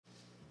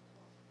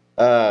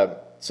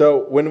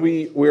So when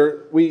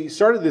we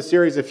started this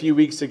series a few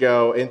weeks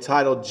ago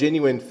entitled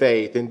Genuine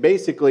Faith, and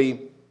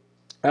basically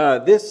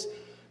this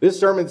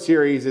sermon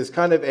series is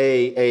kind of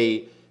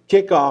a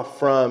kickoff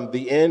from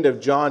the end of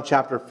John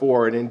chapter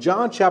 4. And in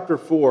John chapter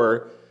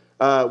 4,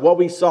 what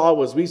we saw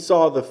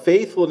the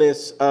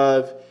faithfulness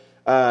of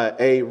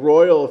a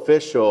royal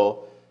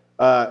official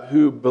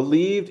who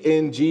believed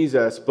in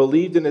Jesus,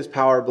 believed in his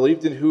power,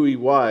 believed in who he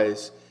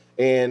was,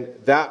 and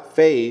that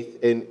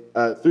faith, and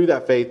through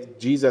that faith,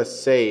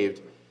 Jesus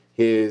saved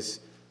his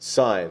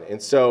son.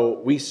 And so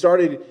we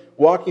started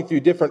walking through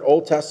different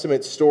Old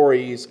Testament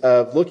stories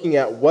of looking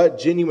at what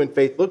genuine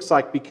faith looks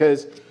like,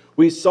 because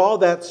we saw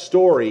that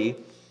story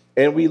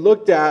and we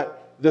looked at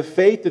the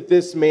faith that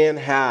this man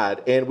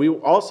had. And we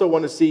also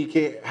want to see,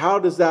 okay, how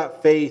does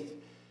that faith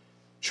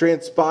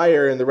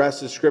transpire in the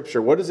rest of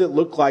Scripture? What does it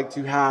look like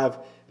to have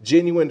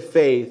genuine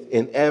faith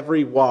in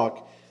every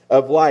walk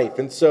of life?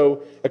 And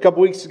so a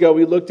couple weeks ago,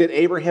 we looked at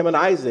Abraham and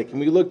Isaac, and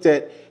we looked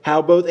at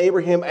how both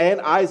Abraham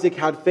and Isaac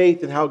had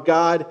faith and how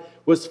God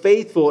was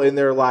faithful in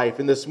their life.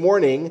 And this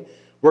morning,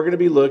 we're going to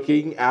be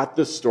looking at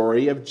the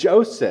story of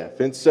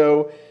Joseph. And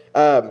so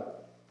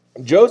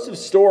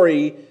Joseph's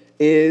story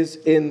is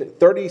in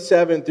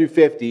 37 through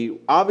 50.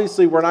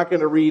 Obviously, we're not going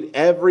to read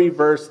every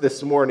verse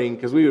this morning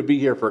because we would be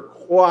here for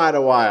quite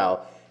a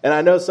while. And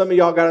I know some of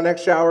y'all got an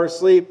extra hour of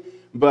sleep,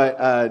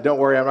 but don't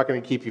worry, I'm not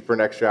going to keep you for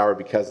an extra hour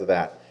because of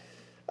that.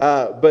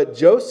 But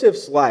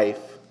Joseph's life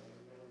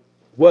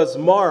was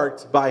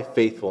marked by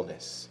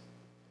faithfulness.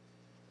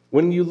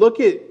 When you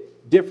look at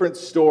different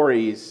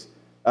stories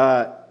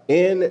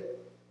in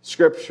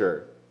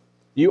Scripture,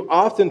 you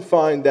often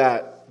find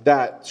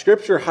that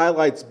Scripture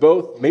highlights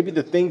both maybe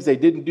the things they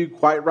didn't do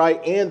quite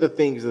right and the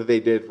things that they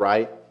did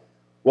right,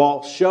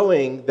 while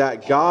showing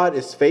that God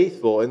is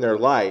faithful in their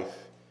life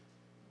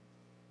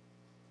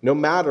no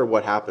matter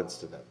what happens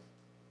to them.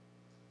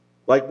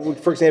 Like,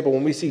 for example,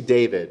 when we see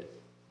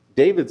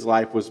David's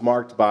life was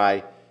marked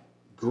by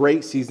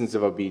great seasons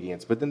of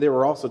obedience, but then there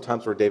were also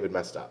times where David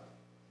messed up.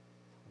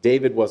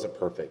 David wasn't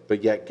perfect,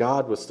 but yet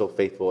God was still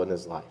faithful in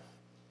his life,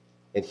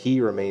 and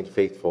he remained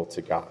faithful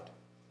to God.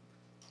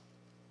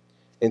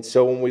 And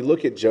so when we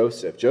look at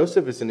Joseph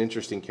is an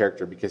interesting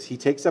character because he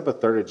takes up a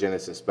third of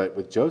Genesis, but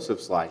with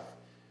Joseph's life,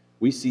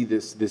 we see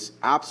this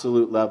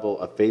absolute level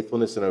of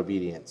faithfulness and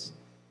obedience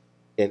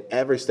in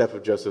every step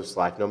of Joseph's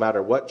life, no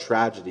matter what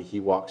tragedy he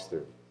walks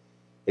through.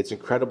 It's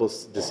incredible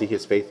to see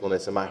his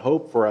faithfulness, and my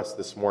hope for us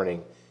this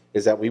morning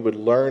is that we would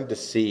learn to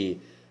see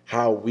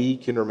how we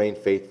can remain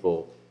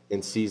faithful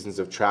in seasons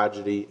of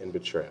tragedy and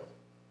betrayal.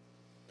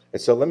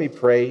 And so let me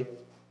pray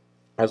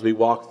as we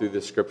walk through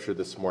this Scripture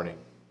this morning.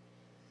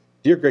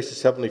 Dear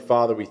gracious Heavenly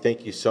Father, we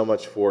thank you so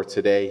much for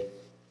today.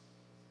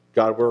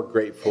 God, we're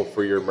grateful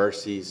for your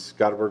mercies.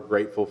 God, we're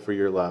grateful for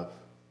your love.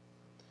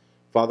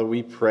 Father,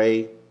 we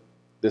pray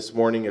this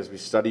morning as we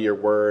study your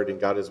word, and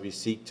God, as we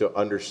seek to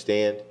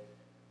understand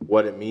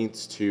what it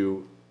means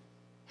to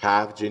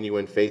have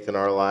genuine faith in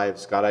our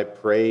lives, God, I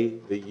pray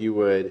that you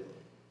would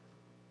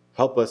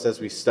help us as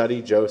we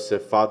study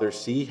Joseph. Father,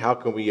 see how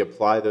can we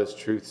apply those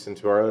truths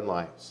into our own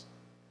lives.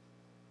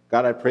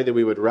 God, I pray that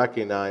we would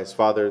recognize,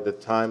 Father, the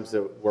times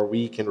where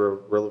we can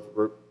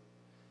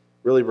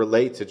really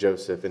relate to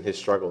Joseph and his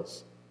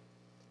struggles.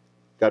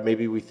 God,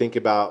 maybe we think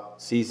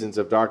about seasons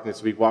of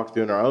darkness we've walked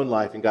through in our own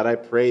life, and God, I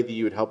pray that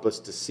you would help us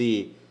to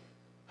see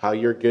how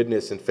your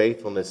goodness and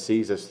faithfulness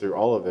sees us through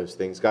all of those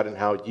things, God, and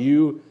how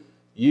you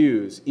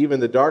use even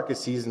the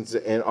darkest seasons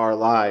in our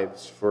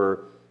lives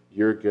for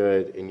your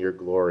good and your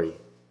glory.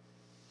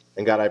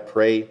 And God, I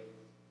pray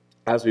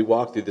as we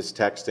walk through this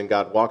text, and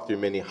God, walk through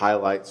many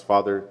highlights,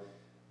 Father,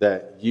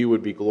 that you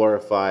would be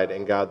glorified,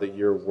 and God, that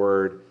your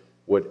word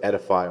would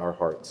edify our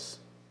hearts.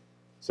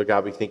 So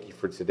God, we thank you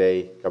for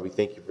today. God, we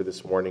thank you for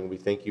this morning. We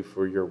thank you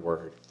for your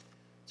word.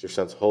 It's your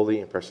Son's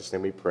holy and precious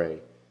name we pray.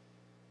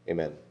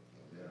 Amen.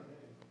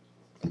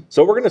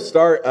 So we're going to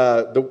start,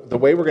 the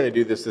way we're going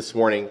to do this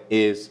morning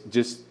is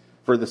just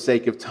for the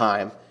sake of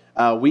time.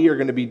 We are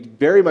going to be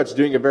very much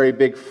doing a very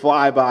big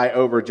flyby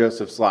over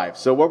Joseph's life.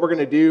 So what we're going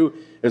to do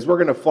is we're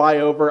going to fly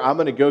over. I'm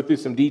going to go through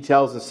some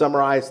details and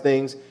summarize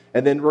things,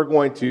 and then we're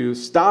going to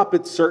stop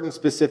at certain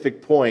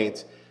specific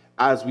points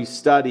as we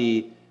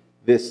study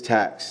this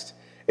text.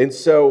 And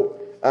so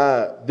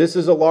this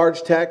is a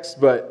large text,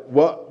 but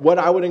what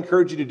I would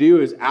encourage you to do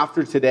is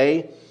after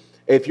today,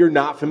 if you're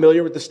not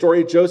familiar with the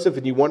story of Joseph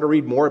and you want to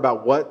read more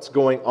about what's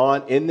going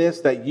on in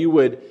this, that you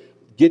would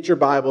get your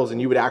Bibles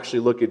and you would actually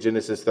look at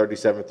Genesis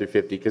 37 through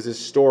 50, because this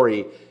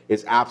story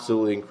is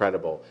absolutely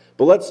incredible.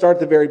 But let's start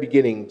at the very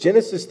beginning.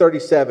 Genesis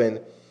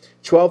 37,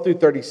 12 through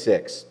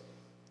 36.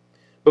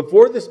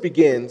 Before this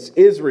begins,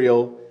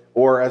 Israel,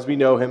 or as we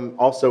know him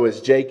also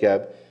as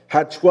Jacob,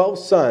 had 12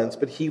 sons,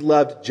 but he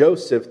loved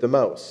Joseph the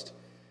most.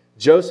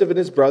 Joseph and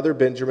his brother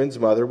Benjamin's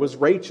mother was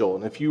Rachel.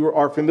 And if you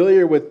are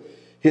familiar with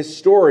his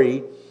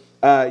story,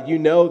 you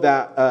know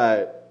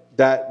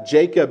that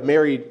Jacob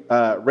married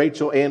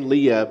Rachel and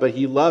Leah, but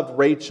he loved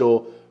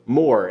Rachel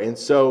more. And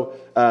so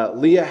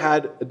Leah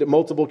had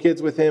multiple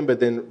kids with him, but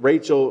then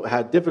Rachel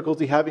had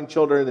difficulty having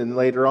children, and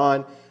later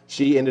on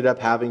she ended up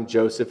having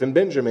Joseph and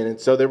Benjamin. And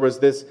so there was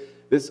this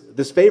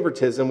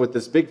favoritism with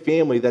this big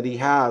family that he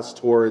has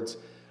towards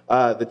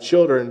the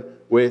children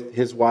with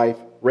his wife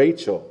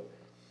Rachel.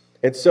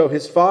 And so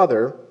his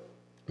father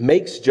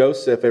makes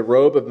Joseph a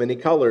robe of many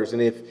colors.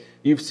 And if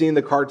you've seen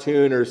the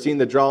cartoon or seen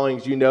the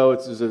drawings, you know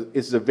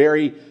it's a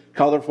very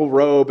colorful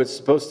robe. It's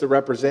supposed to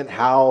represent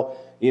how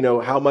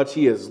much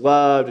he is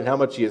loved and how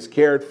much he is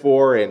cared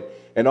for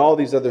and all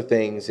these other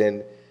things.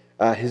 And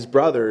his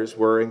brothers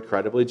were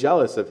incredibly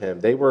jealous of him.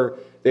 They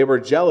were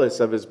jealous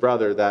of his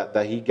brother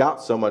that he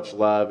got so much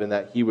love and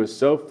that he was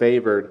so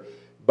favored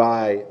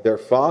by their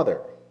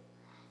father.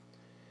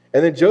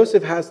 And then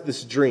Joseph has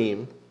this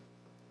dream,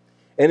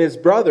 and his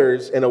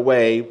brothers, in a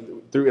way,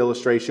 through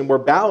illustration, were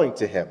bowing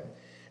to him.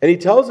 And he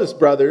tells his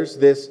brothers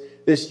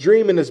this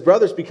dream, and his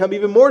brothers become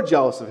even more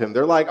jealous of him.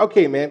 They're like,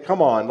 okay, man,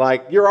 come on.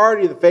 Like, you're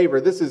already the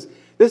favorite. This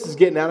is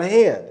getting out of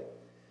hand.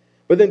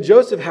 But then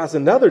Joseph has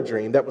another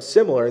dream that was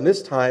similar, and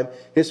this time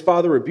his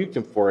father rebuked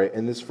him for it,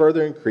 and this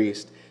further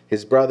increased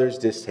his brother's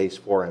distaste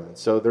for him. And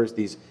so there's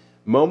these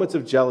moments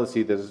of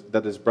jealousy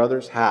that his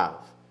brothers have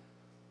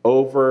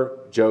over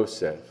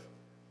Joseph,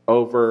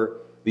 over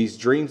these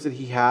dreams that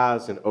he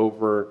has, and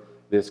over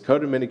this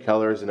coat of many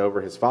colors, and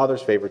over his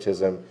father's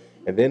favoritism.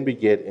 And then we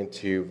get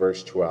into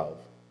verse 12.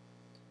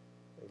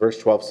 Verse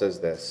 12 says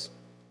this: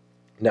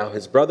 Now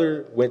his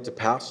brother went to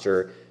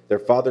pasture their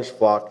father's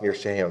flock near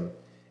Shechem,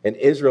 and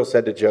Israel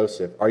said to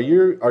Joseph,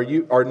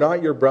 Are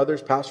not your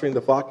brothers pasturing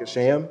the flock at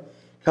Shechem?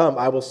 Come,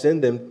 I will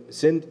send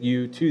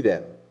you to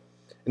them.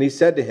 And he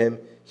said to him,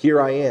 Here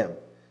I am.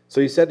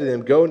 So he said to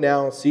them, Go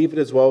now, see if it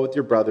is well with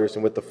your brothers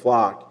and with the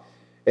flock,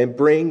 and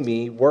bring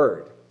me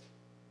word.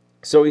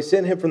 So he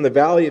sent him from the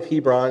valley of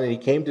Hebron, and he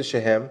came to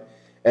Shechem,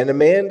 and a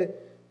man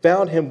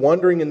found him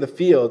wandering in the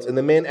fields, and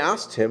the man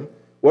asked him,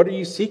 What are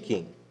you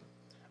seeking?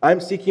 I am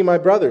seeking my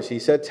brothers, he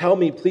said. Tell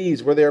me,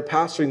 please, where they are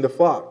pasturing the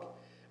flock.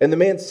 And the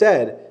man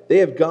said, They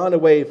have gone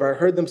away, for I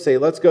heard them say,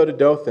 Let's go to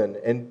Dothan.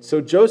 And so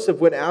Joseph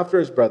went after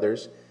his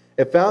brothers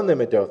and found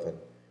them at Dothan.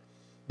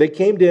 They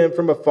came to him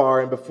from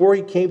afar, and before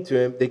he came to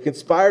him, they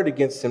conspired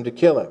against him to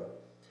kill him.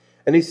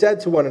 And he said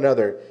to one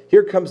another,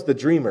 Here comes the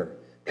dreamer.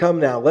 Come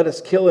now, let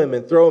us kill him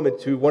and throw him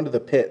into one of the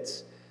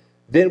pits.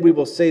 Then we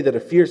will say that a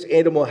fierce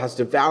animal has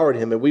devoured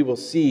him, and we will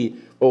see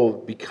what will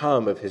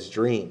become of his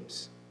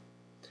dreams.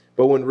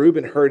 But when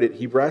Reuben heard it,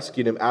 he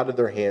rescued him out of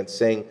their hands,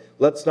 saying,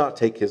 Let's not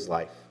take his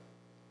life.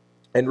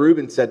 And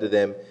Reuben said to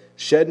them,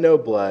 Shed no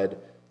blood,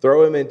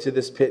 throw him into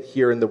this pit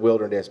here in the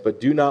wilderness, but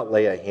do not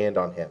lay a hand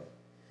on him,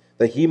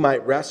 that he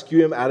might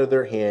rescue him out of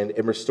their hand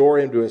and restore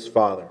him to his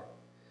father.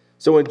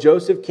 So when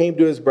Joseph came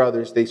to his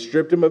brothers, they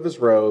stripped him of his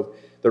robe,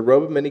 the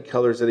robe of many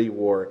colors that he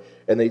wore,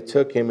 and they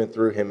took him and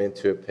threw him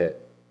into a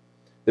pit.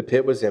 The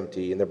pit was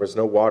empty, and there was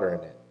no water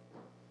in it.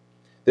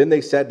 Then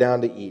they sat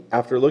down to eat.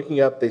 After looking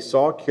up, they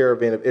saw a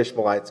caravan of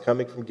Ishmaelites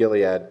coming from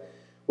Gilead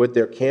with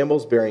their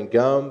camels bearing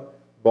gum,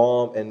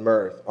 balm, and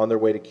myrrh on their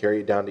way to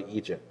carry it down to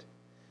Egypt.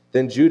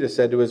 Then Judah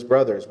said to his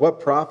brothers, What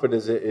profit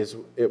is it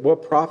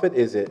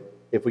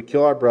if we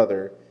kill our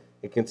brother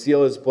and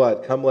conceal his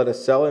blood? Come, let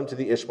us sell him to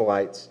the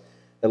Ishmaelites,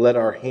 and let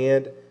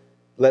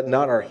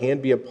not our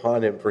hand be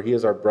upon him, for he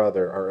is our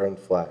brother, our own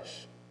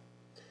flesh.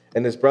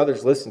 And his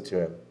brothers listened to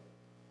him.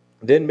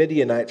 Then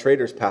Midianite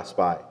traders passed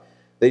by.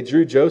 They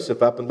drew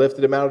Joseph up and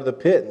lifted him out of the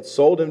pit and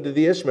sold him to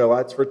the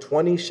Ishmaelites for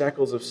 20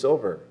 shekels of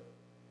silver.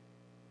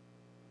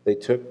 They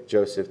took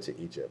Joseph to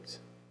Egypt.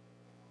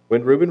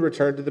 When Reuben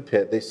returned to the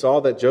pit, they saw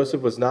that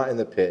Joseph was not in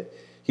the pit.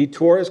 He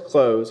tore his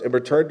clothes and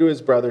returned to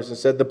his brothers and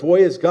said, The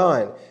boy is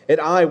gone,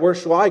 and where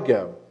shall I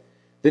go?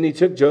 Then he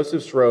took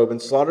Joseph's robe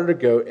and slaughtered a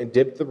goat and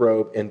dipped the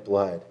robe in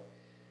blood.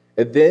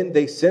 And then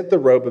they sent the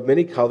robe of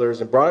many colors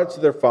and brought it to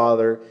their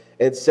father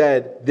and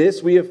said,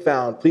 This we have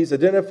found. Please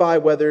identify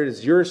whether it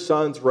is your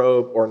son's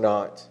robe or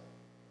not.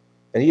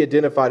 And he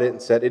identified it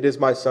and said, It is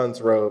my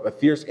son's robe. A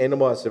fierce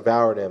animal has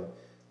devoured him.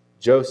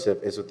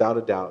 Joseph is without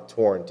a doubt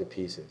torn to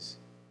pieces.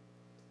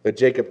 But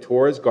Jacob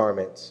tore his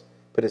garments,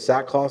 put a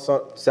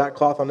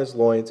sackcloth on his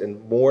loins,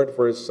 and mourned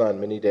for his son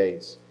many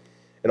days.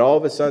 And all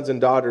of his sons and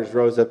daughters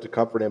rose up to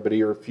comfort him, but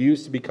he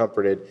refused to be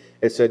comforted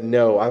and said,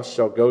 No, I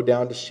shall go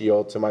down to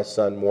Sheol to my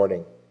son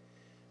mourning.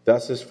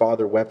 Thus his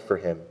father wept for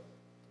him.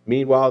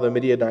 Meanwhile, the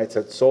Midianites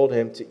had sold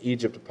him to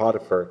Egypt to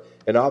Potiphar,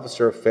 an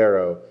officer of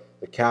Pharaoh,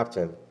 the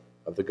captain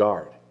of the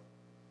guard.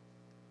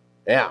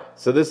 Yeah,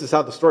 so this is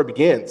how the story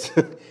begins.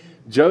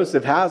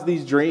 Joseph has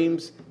these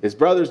dreams. His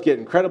brothers get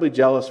incredibly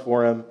jealous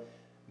for him.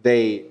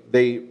 They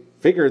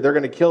figure they're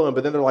going to kill him,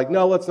 but then they're like,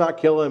 no, let's not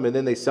kill him, and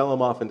then they sell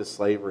him off into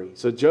slavery.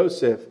 So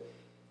Joseph,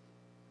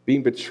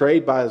 being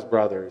betrayed by his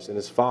brothers, and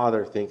his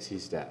father thinks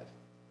he's dead.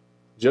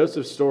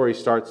 Joseph's story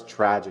starts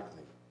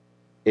tragically.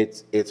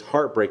 It's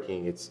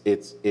heartbreaking.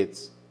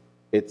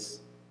 It's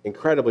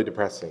incredibly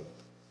depressing.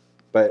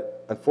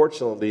 But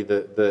unfortunately,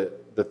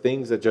 the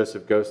things that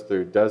Joseph goes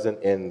through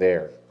doesn't end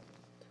there.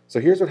 So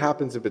here's what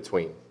happens in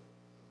between.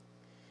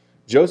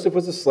 Joseph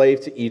was a slave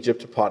to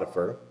Egypt, to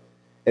Potiphar,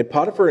 And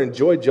Potiphar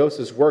enjoyed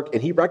Joseph's work,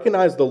 and he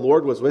recognized the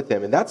Lord was with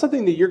him. And that's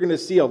something that you're going to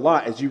see a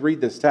lot as you read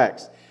this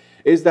text,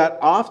 is that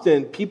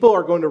often people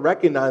are going to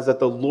recognize that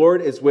the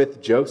Lord is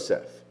with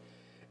Joseph.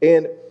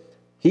 And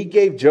he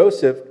gave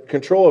Joseph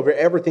control over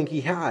everything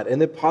he had.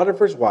 And then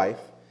Potiphar's wife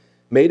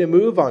made a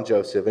move on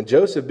Joseph. And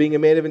Joseph, being a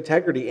man of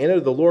integrity and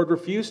of the Lord,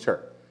 refused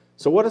her.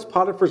 So what does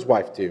Potiphar's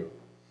wife do?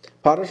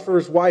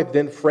 Potiphar's wife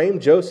then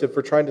framed Joseph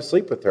for trying to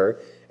sleep with her.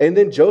 And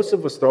then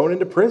Joseph was thrown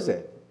into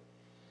prison.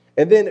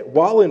 And then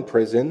while in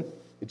prison,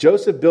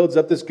 Joseph builds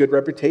up this good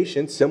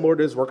reputation similar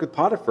to his work with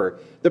Potiphar.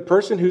 The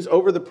person who's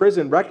over the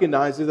prison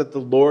recognizes that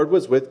the Lord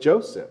was with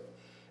Joseph.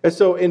 And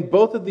so in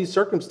both of these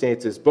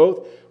circumstances,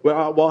 both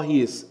while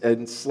he is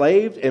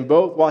enslaved and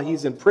both while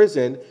he's in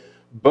prison,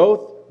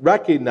 both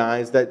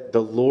recognize that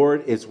the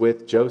Lord is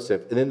with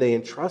Joseph. And then they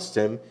entrust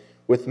him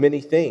with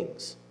many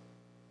things.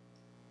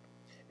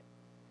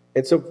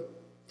 And so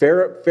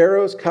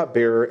Pharaoh's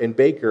cupbearer and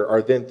baker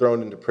are then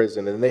thrown into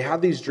prison, and they have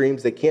these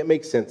dreams they can't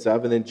make sense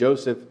of, and then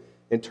Joseph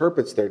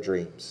interprets their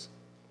dreams.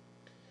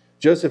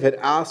 Joseph had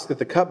asked that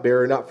the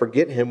cupbearer not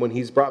forget him when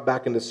he's brought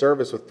back into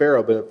service with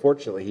Pharaoh, but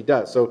unfortunately he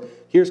does. So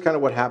here's kind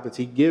of what happens.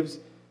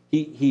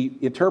 He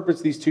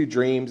interprets these two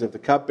dreams of the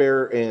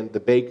cupbearer and the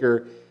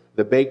baker.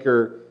 The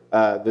baker,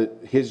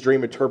 his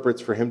dream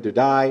interprets for him to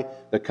die.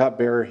 The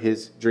cupbearer,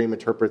 his dream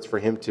interprets for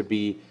him to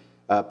be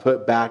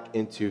put back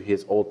into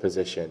his old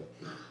position.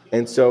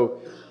 And so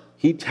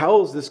he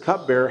tells this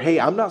cupbearer, hey,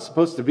 I'm not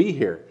supposed to be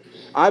here.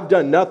 I've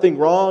done nothing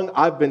wrong.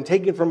 I've been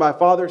taken from my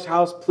father's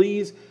house.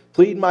 Please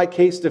plead my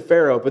case to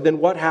Pharaoh. But then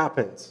what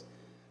happens?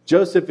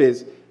 Joseph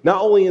is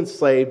not only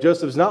enslaved,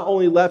 Joseph's not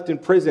only left in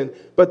prison,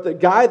 but the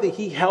guy that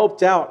he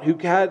helped out, who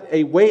had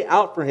a way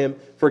out for him,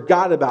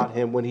 forgot about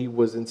him when he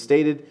was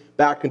instated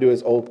back into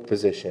his old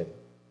position.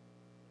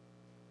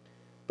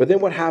 But then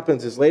what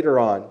happens is later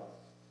on,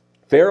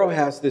 Pharaoh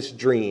has this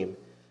dream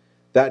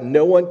that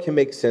no one can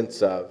make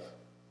sense of.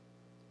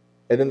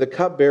 And then the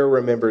cupbearer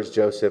remembers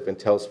Joseph and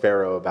tells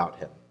Pharaoh about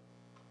him.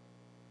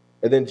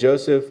 And then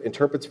Joseph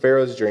interprets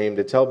Pharaoh's dream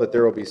to tell him that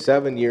there will be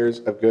 7 years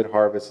of good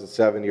harvest and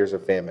 7 years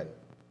of famine.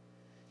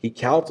 He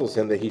counsels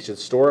him that he should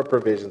store up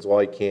provisions while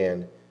he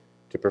can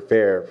to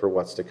prepare for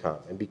what's to come.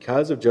 And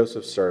because of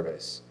Joseph's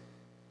service,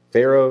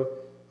 Pharaoh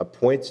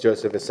appoints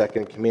Joseph as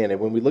second in command. And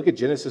when we look at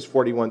Genesis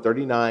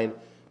 41:39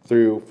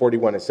 through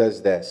 41, it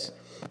says this.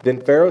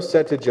 Then Pharaoh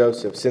said to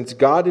Joseph, since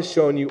God has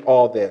shown you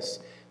all this,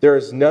 there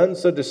is none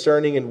so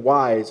discerning and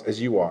wise as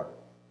you are.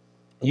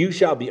 You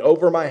shall be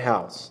over my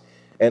house,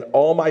 and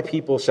all my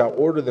people shall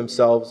order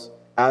themselves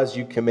as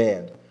you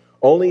command.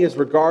 Only as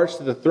regards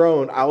to the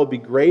throne, I will be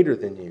greater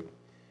than you.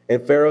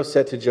 And Pharaoh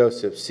said to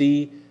Joseph,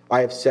 see,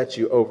 I have set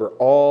you over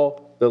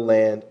all the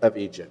land of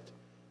Egypt.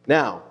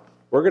 Now,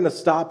 we're going to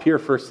stop here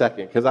for a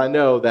second, because I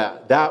know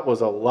that was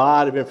a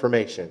lot of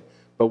information.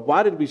 But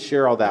why did we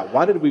share all that?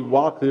 Why did we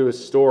walk through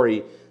his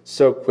story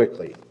so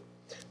quickly?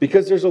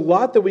 Because there's a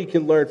lot that we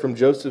can learn from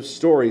Joseph's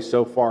story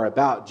so far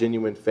about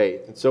genuine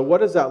faith. And so what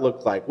does that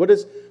look like? What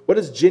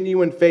does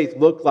genuine faith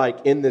look like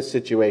in this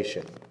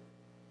situation?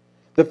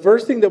 The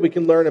first thing that we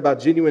can learn about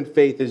genuine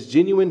faith is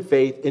genuine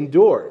faith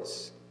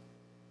endures.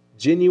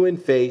 Genuine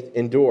faith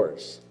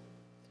endures.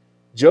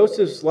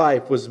 Joseph's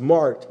life was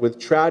marked with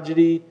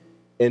tragedy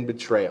and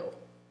betrayal.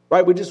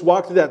 Right, we just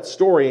walked through that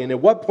story, and at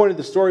what point of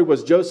the story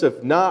was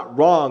Joseph not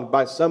wronged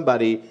by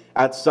somebody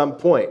at some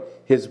point?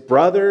 His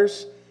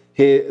brothers,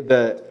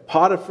 the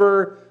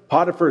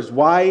Potiphar's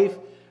wife,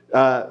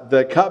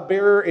 the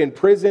cupbearer in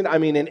prison. I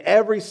mean, in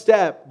every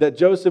step that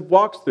Joseph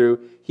walks through,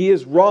 he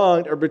is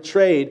wronged or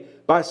betrayed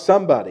by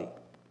somebody.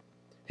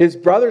 His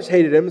brothers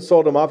hated him and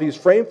sold him off. He was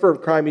framed for a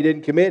crime he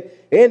didn't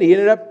commit, and he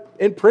ended up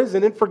in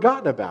prison and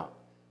forgotten about.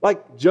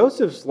 Like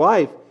Joseph's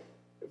life,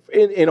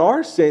 in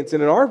our sense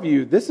and in our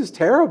view, this is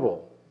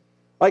terrible.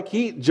 Like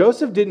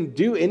Joseph didn't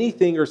do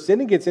anything or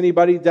sin against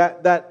anybody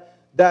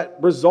that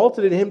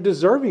resulted in him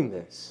deserving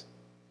this.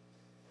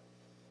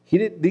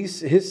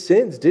 His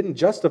sins didn't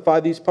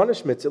justify these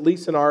punishments, at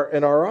least in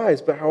our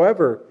eyes. But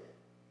however,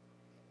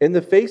 in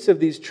the face of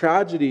these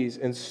tragedies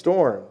and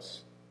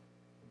storms,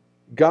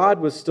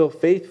 God was still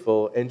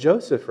faithful, and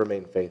Joseph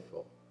remained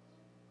faithful.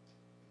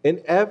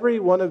 In every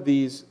one of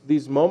these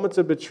moments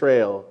of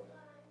betrayal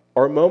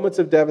or moments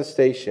of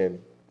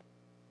devastation,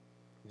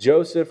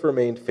 Joseph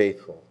remained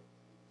faithful.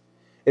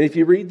 And if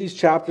you read these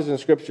chapters in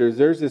Scriptures,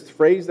 there's this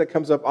phrase that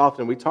comes up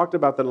often. We talked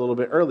about that a little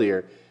bit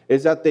earlier,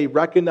 is that they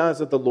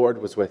recognized that the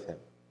Lord was with him.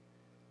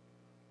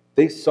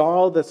 They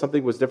saw that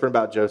something was different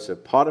about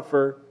Joseph.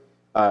 Potiphar,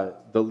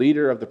 the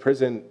leader of the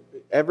prison,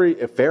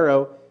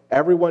 Pharaoh,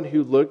 everyone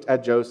who looked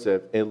at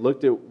Joseph and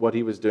looked at what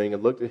he was doing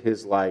and looked at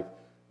his life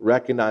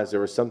recognized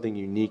there was something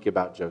unique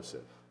about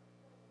Joseph.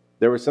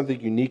 There was something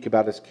unique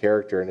about his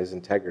character and his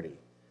integrity,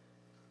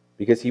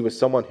 because he was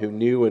someone who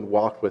knew and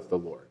walked with the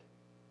Lord.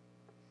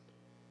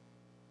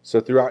 So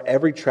throughout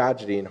every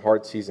tragedy and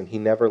hard season, he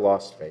never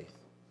lost faith.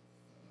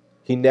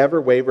 He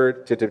never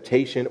wavered to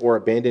temptation or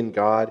abandoned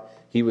God.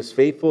 He was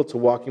faithful to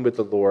walking with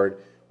the Lord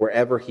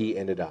wherever he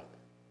ended up.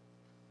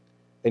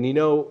 And you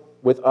know,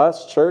 with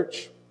us,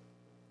 church,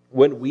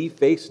 when we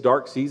face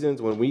dark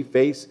seasons, when we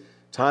face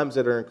times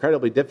that are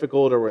incredibly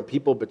difficult, or when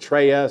people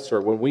betray us,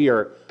 or when we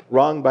are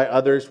wronged by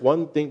others,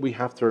 one thing we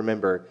have to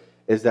remember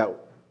is that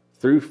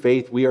through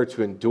faith, we are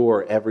to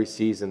endure every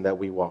season that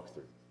we walk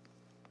through.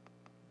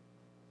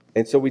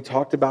 And so we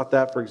talked about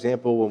that, for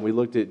example, when we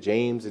looked at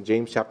James in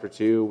James chapter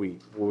 2,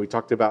 when we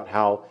talked about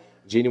how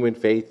genuine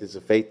faith is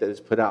a faith that is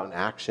put out in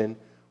action.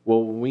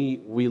 Well,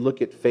 when we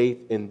look at faith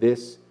in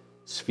this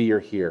sphere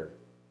here,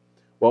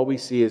 what we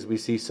see is we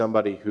see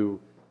somebody who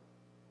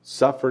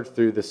suffered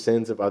through the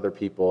sins of other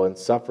people and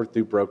suffered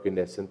through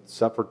brokenness and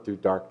suffered through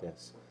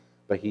darkness,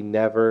 but he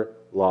never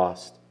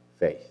lost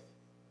faith.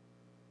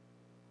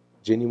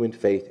 Genuine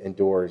faith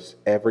endures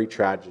every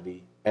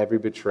tragedy, every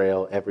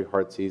betrayal, every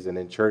hard season.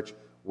 In church,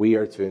 we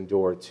are to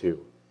endure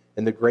too.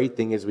 And the great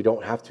thing is we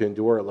don't have to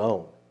endure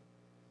alone.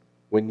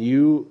 When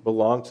you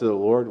belong to the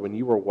Lord, when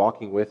you are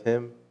walking with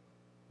him,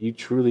 you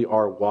truly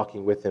are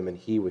walking with him and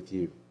he with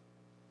you.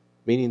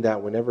 Meaning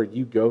that whenever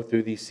you go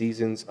through these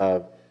seasons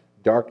of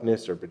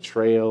darkness or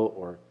betrayal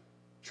or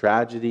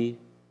tragedy,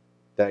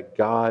 that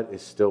God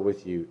is still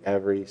with you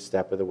every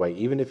step of the way.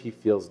 Even if he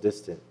feels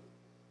distant,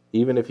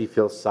 even if he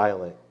feels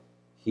silent,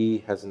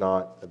 he has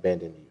not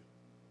abandoned you.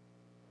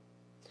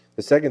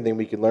 The second thing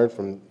we can learn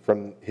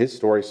from his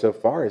story so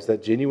far is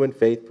that genuine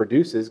faith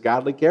produces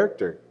godly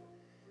character.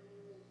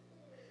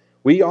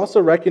 We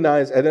also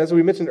recognize, and as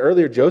we mentioned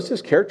earlier,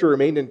 Joseph's character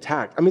remained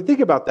intact. I mean,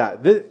 think about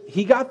that.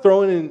 He got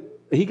thrown in.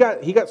 He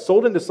got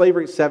sold into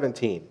slavery at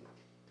 17.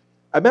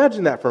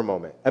 Imagine that for a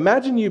moment.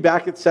 Imagine you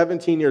back at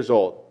 17 years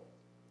old.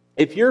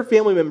 If your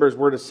family members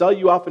were to sell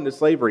you off into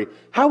slavery,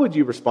 how would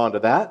you respond to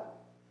that?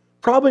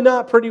 Probably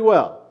not pretty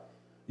well.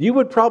 You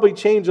would probably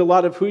change a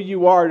lot of who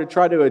you are to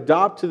try to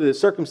adapt to the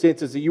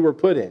circumstances that you were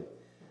put in.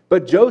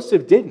 But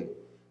Joseph didn't.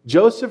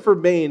 Joseph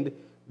remained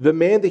the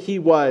man that he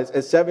was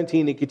at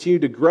 17 and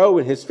continued to grow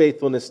in his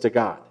faithfulness to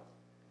God.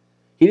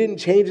 He didn't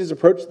change his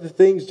approach to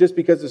things just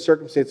because the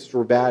circumstances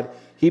were bad.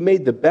 He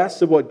made the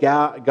best of what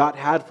God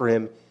had for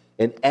him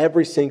in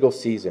every single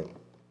season.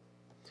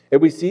 And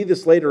we see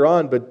this later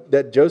on, but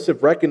that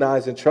Joseph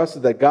recognized and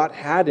trusted that God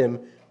had him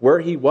where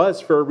he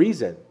was for a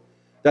reason.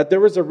 That there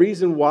was a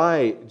reason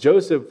why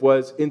Joseph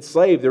was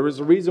enslaved. There was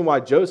a reason why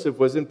Joseph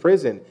was in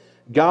prison.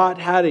 God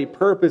had a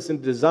purpose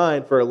and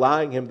design for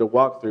allowing him to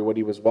walk through what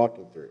he was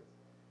walking through.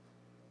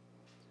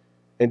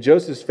 And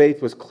Joseph's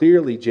faith was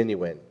clearly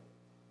genuine.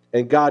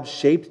 And God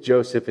shaped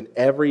Joseph in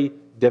every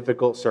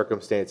difficult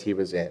circumstance he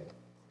was in.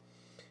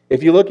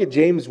 If you look at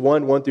James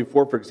 1:1-4,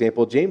 for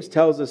example, James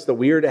tells us that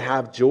we are to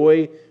have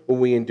joy when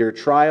we endure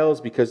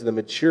trials because of the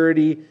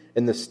maturity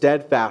and the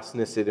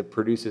steadfastness that it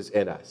produces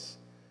in us.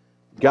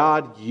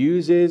 God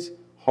uses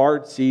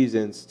hard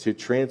seasons to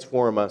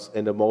transform us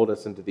and to mold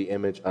us into the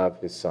image of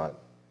his Son.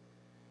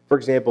 For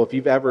example, if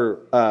you've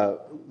ever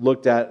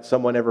looked at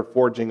someone ever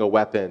forging a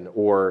weapon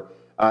or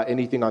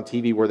anything on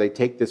TV where they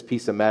take this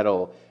piece of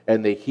metal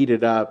and they heat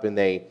it up and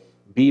they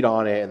beat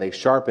on it and they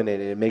sharpen it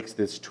and it makes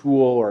this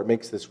tool or it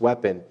makes this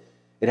weapon,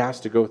 it has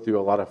to go through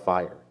a lot of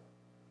fire.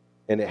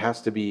 And it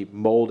has to be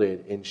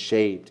molded and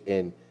shaped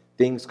and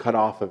things cut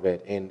off of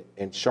it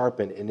and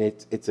sharpened. And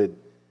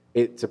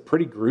it's a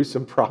pretty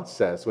gruesome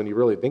process when you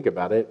really think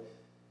about it.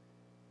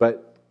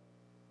 But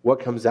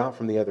what comes out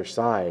from the other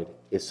side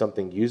is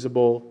something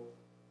usable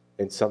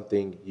and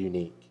something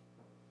unique.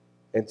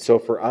 And so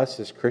for us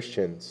as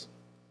Christians,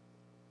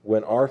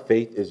 when our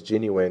faith is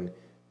genuine,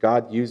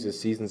 God uses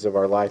seasons of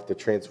our life to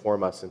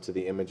transform us into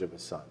the image of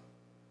his Son.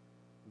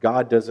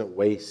 God doesn't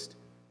waste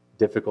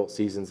difficult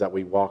seasons that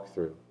we walk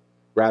through.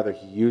 Rather,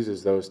 he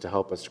uses those to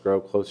help us grow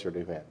closer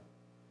to him.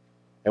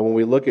 And when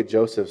we look at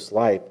Joseph's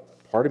life,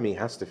 part of me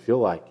has to feel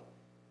like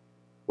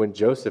when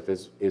Joseph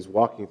is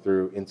walking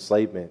through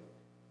enslavement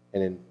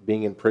and in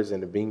being in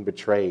prison and being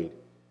betrayed,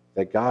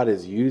 that God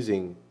is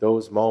using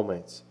those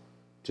moments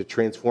to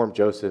transform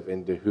Joseph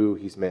into who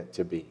he's meant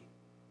to be.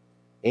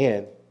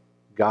 And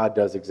God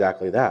does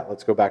exactly that.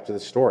 Let's go back to the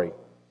story.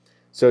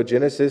 So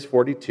Genesis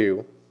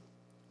 42,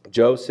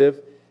 Joseph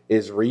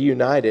is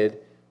reunited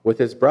with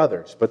his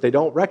brothers, but they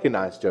don't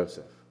recognize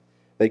Joseph.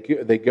 They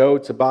go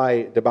to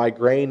buy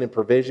grain and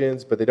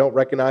provisions, but they don't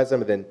recognize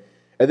him. And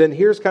then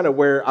here's kind of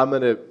where I'm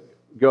going to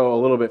go a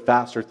little bit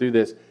faster through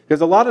this,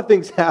 because a lot of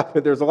things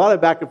happen. There's a lot of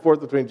back and forth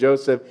between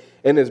Joseph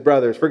and his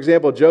brothers. For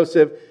example,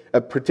 Joseph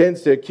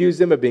pretends to accuse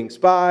them of being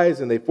spies,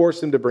 and they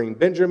force him to bring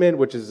Benjamin,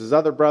 which is his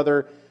other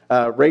brother,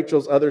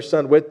 Rachel's other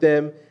son, with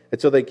them. And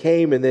so they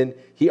came, and then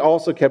he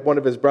also kept one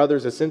of his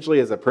brothers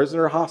essentially as a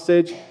prisoner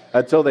hostage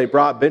until they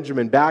brought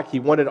Benjamin back. He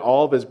wanted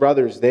all of his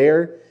brothers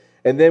there.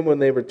 And then when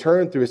they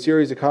returned through a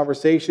series of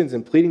conversations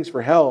and pleadings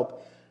for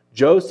help,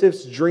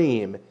 Joseph's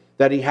dream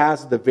that he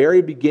has at the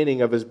very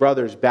beginning of his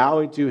brothers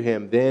bowing to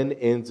him then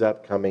ends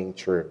up coming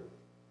true.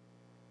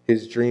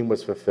 His dream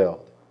was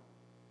fulfilled.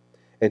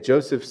 And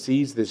Joseph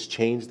sees this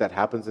change that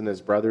happens in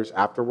his brothers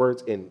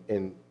afterwards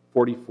in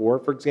 44,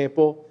 for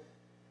example,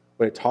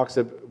 when it talks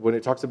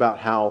about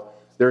how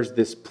there's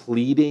this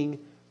pleading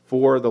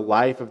for the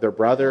life of their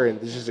brother,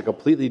 and this is a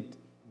completely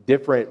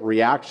different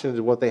reaction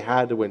to what they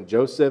had to when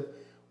Joseph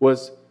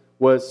was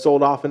was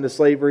sold off into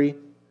slavery.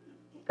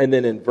 And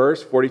then in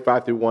verse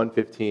 45 through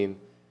 115,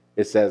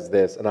 it says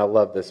this, and I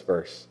love this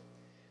verse.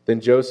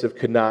 Then Joseph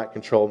could not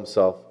control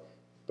himself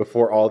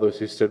before all those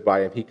who stood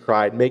by him. He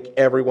cried, "Make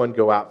everyone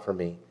go out from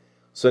me."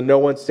 So no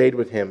one stayed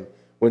with him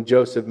when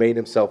Joseph made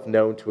himself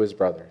known to his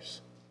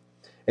brothers.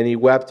 And he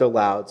wept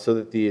aloud so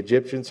that the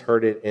Egyptians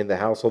heard it and the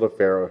household of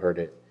Pharaoh heard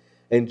it.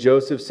 And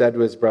Joseph said to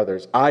his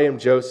brothers, "I am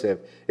Joseph.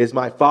 Is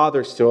my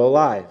father still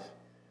alive?"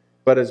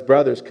 But his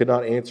brothers could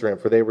not answer him,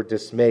 for they were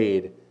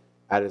dismayed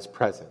at his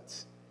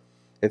presence.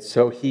 And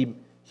so he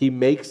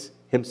makes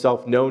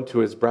himself known to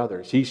his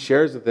brothers. He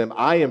shares with them,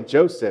 "I am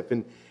Joseph,"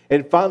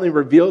 and finally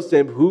reveals to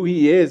him who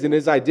he is and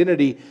his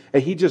identity,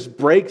 and he just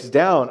breaks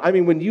down. I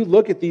mean, when you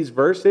look at these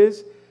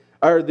verses,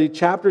 or the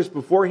chapters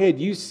beforehand,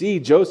 you see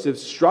Joseph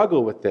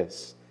struggle with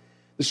this.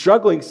 The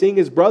struggling, seeing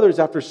his brothers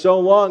after so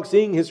long,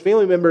 seeing his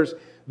family members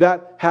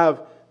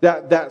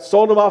that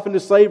sold him off into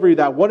slavery,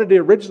 that wanted to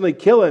originally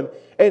kill him,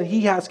 and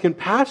he has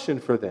compassion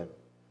for them.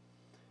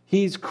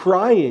 He's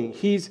crying.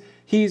 He's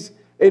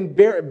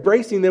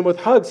embracing them with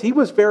hugs. He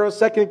was Pharaoh's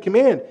second in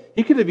command.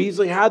 He could have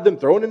easily had them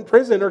thrown in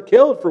prison or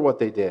killed for what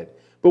they did.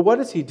 But what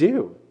does he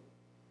do?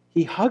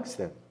 He hugs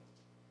them.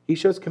 He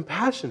shows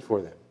compassion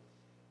for them.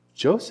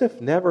 Joseph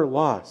never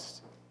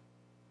lost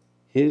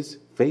his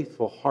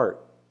faithful heart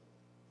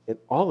in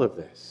all of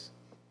this.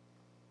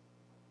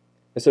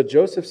 And so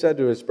Joseph said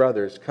to his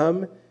brothers,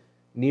 "Come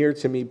near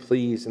to me,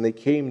 please." And they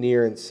came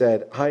near and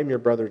said, "I am your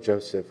brother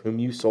Joseph, whom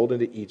you sold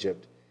into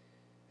Egypt.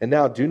 And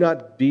now do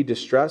not be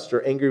distressed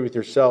or angry with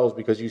yourselves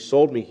because you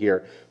sold me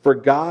here. For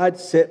God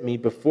sent me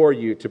before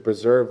you to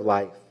preserve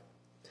life.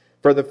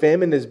 For the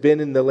famine has been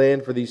in the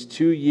land for these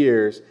 2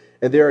 years,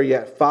 and there are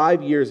yet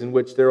 5 years in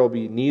which there will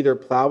be neither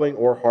plowing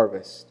or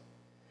harvest.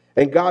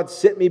 And God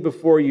sent me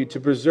before you to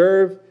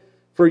preserve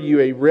for you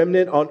a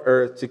remnant on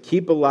earth, to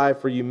keep alive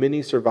for you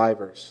many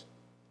survivors.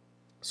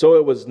 So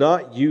it was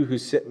not you who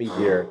sent me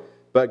here,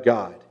 but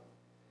God.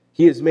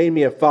 He has made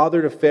me a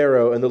father to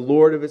Pharaoh and the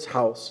Lord of his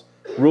house,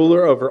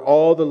 ruler over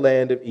all the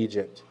land of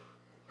Egypt.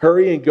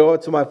 Hurry and go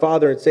out to my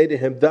father and say to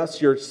him,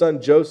 'Thus your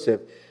son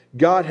Joseph,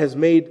 God has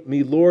made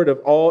me Lord of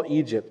all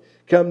Egypt.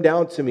 Come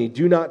down to me,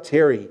 do not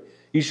tarry.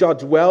 You shall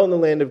dwell in the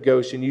land of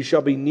Goshen. You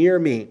shall be near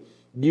me,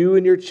 you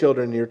and your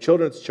children, and your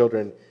children's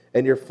children,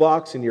 and your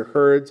flocks and your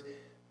herds,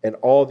 and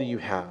all that you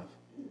have.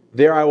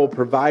 There I will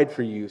provide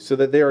for you, so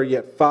that there are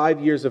yet 5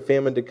 years of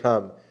famine to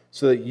come,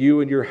 so that you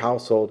and your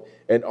household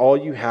and all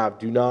you have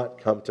do not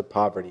come to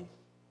poverty.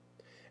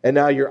 And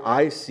now your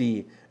eyes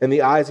see, and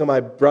the eyes of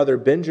my brother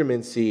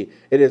Benjamin see.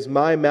 It is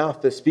my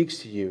mouth that speaks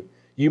to you.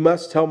 You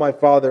must tell my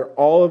father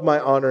all of my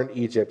honor in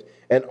Egypt,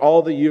 and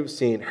all that you have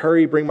seen.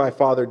 Hurry, bring my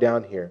father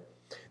down here."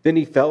 Then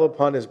he fell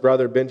upon his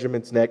brother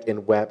Benjamin's neck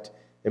and wept,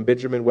 and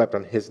Benjamin wept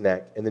on his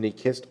neck. And then he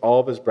kissed all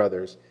of his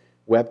brothers,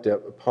 wept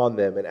upon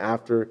them, and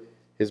after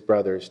his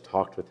brothers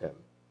talked with him.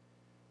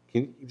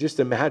 Can you just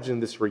imagine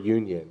this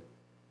reunion?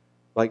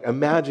 Like,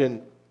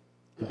 imagine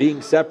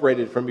being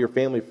separated from your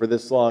family for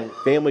this long,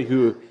 family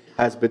who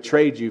has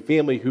betrayed you,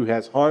 family who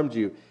has harmed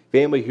you,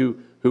 family who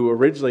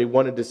originally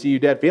wanted to see you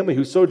dead, family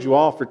who sold you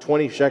off for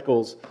 20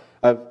 shekels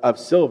of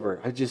silver.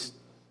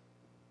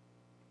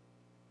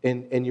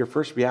 And your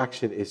first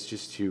reaction is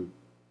just to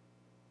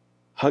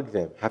hug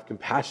them, have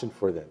compassion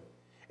for them.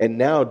 And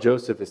now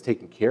Joseph is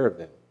taking care of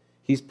them.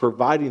 He's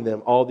providing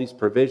them all these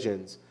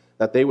provisions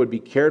that they would be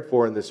cared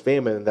for in this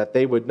famine, and that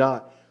they would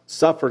not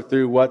suffer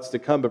through what's to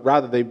come, but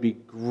rather they'd be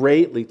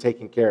greatly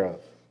taken care of.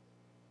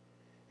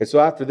 And so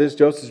after this,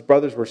 Joseph's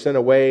brothers were sent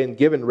away and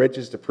given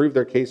riches to prove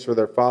their case for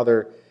their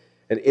father,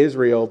 and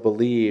Israel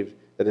believed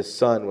that his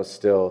son was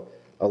still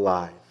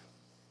alive.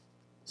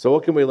 So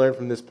what can we learn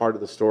from this part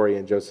of the story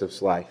in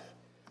Joseph's life?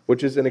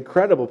 Which is an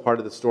incredible part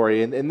of the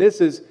story. And this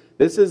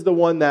is the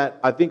one that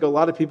I think a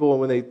lot of people,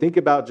 when they think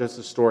about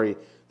Joseph's story,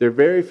 they're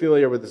very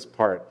familiar with this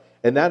part.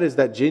 And that is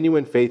that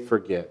genuine faith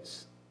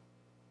forgives.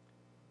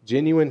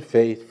 Genuine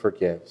faith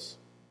forgives.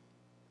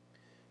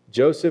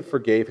 Joseph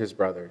forgave his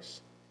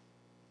brothers.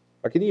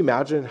 Or can you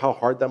imagine how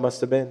hard that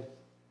must have been?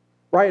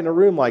 Right, in a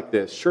room like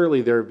this,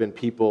 surely there have been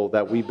people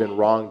that we've been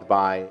wronged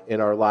by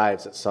in our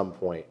lives at some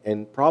point,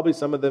 and probably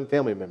some of them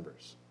family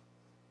members.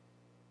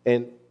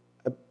 And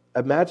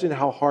imagine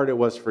how hard it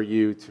was for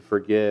you to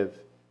forgive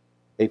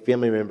a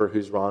family member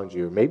who's wronged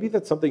you. Maybe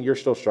that's something you're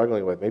still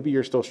struggling with. Maybe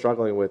you're still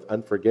struggling with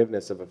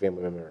unforgiveness of a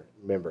family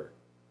member.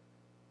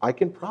 I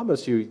can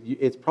promise you,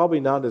 it's probably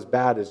not as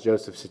bad as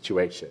Joseph's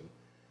situation.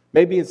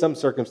 Maybe in some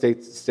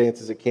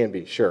circumstances it can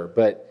be, sure.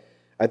 But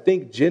I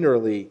think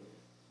generally,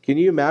 can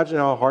you imagine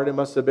how hard it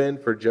must have been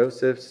for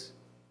Joseph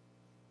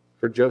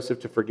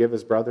to forgive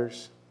his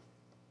brothers?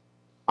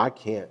 I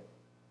can't.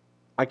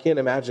 I can't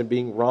imagine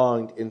being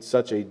wronged in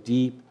such a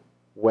deep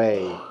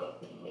way,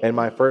 and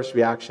my first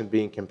reaction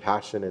being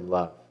compassion and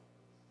love.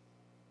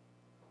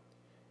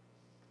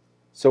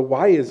 So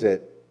why is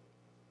it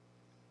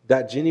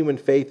that genuine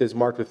faith is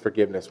marked with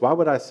forgiveness? Why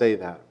would I say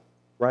that?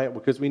 Right?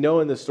 Because we know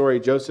in the story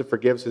Joseph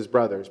forgives his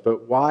brothers,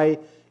 but why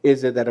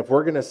is it that if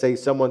we're going to say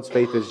someone's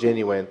faith is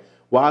genuine,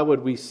 why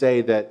would we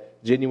say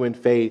that genuine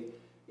faith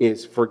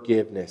is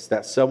forgiveness,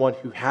 that someone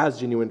who has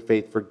genuine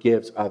faith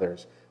forgives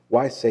others.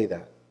 Why say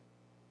that?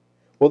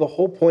 Well, the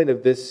whole point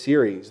of this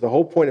series, the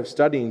whole point of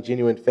studying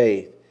genuine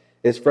faith,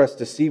 is for us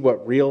to see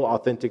what real,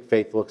 authentic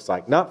faith looks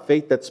like. Not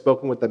faith that's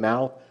spoken with the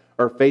mouth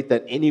or faith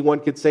that anyone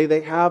could say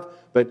they have,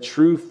 but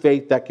true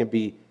faith that can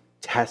be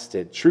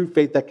tested, true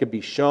faith that can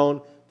be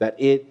shown that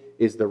it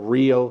is the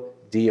real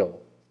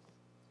deal.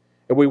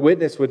 And we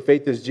witness when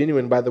faith is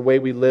genuine by the way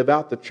we live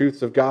out the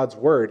truths of God's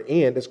word.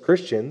 And as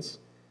Christians,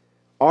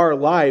 our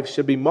lives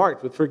should be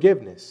marked with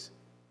forgiveness.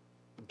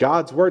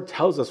 God's word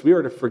tells us we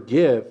are to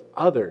forgive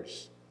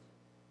others.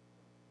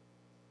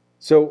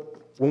 So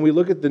when we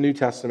look at the New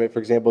Testament, for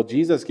example,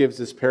 Jesus gives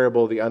this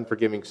parable of the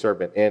unforgiving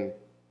servant. And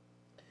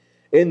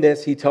in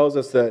this, he tells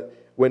us that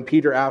when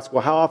Peter asks,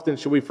 well, how often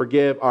should we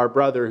forgive our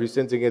brother who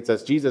sins against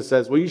us? Jesus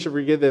says, well, you should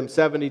forgive them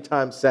 70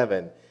 times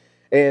 7.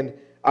 And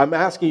I'm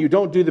asking you,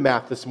 don't do the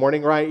math this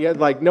morning, right? Yeah,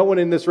 like no one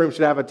in this room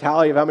should have a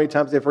tally of how many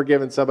times they've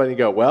forgiven somebody and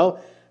go, well,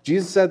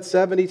 Jesus said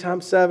 70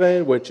 times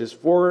 7, which is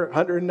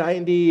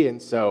 490.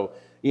 And so,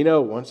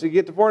 once you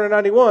get to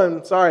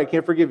 491, sorry, I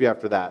can't forgive you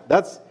after that.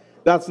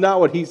 That's not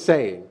what he's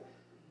saying.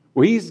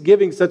 Well, he's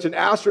giving such an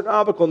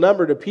astronomical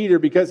number to Peter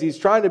because he's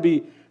trying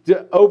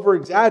to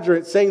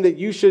over-exaggerate, saying that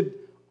you should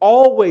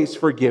always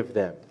forgive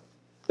them.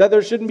 That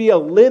there shouldn't be a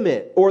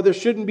limit or there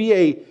shouldn't be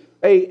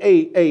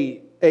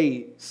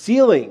a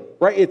ceiling,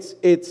 right?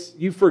 It's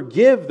you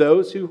forgive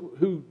those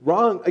who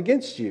wrong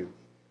against you.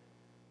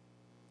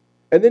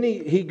 And then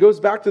he goes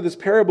back to this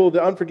parable of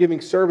the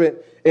unforgiving servant,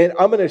 and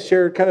I'm going to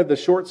share kind of the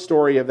short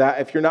story of that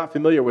if you're not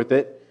familiar with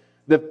it.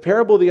 The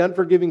parable of the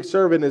unforgiving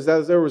servant is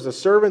that there was a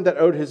servant that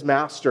owed his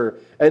master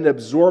an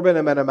absorbent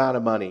amount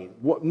of money.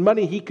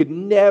 Money he could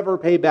never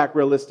pay back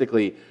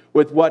realistically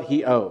with what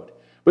he owed.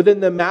 But then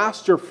the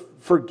master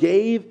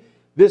forgave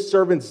this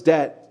servant's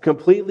debt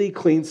completely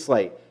clean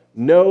slate.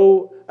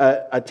 No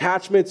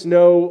attachments,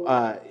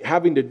 no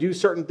having to do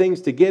certain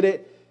things to get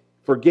it.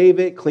 Forgave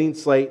it, clean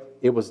slate,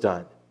 it was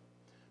done.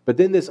 But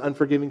then this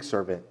unforgiving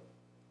servant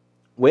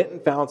went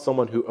and found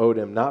someone who owed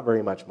him not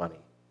very much money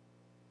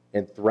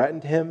and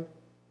threatened him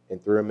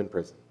and threw him in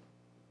prison.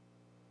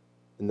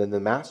 And then the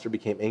master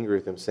became angry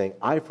with him, saying,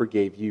 I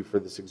forgave you for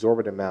this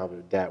exorbitant amount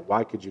of debt.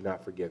 Why could you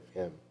not forgive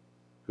him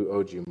who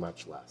owed you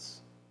much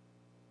less?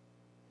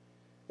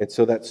 And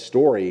so that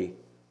story,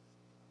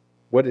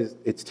 what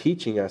it's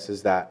teaching us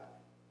is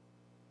that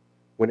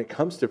when it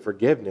comes to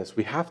forgiveness,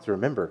 we have to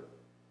remember,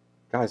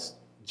 guys,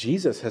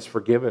 Jesus has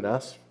forgiven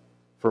us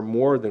for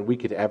more than we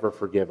could ever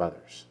forgive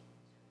others.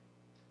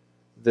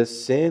 The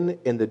sin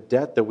and the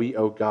debt that we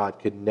owe God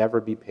could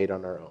never be paid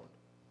on our own.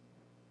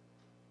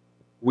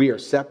 We are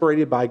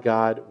separated by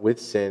God with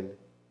sin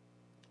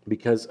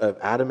because of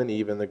Adam and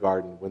Eve in the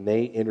garden when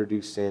they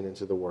introduced sin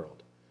into the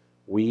world.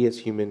 We as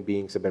human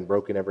beings have been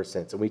broken ever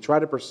since. And we try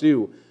to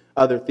pursue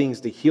other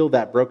things to heal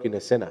that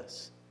brokenness in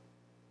us.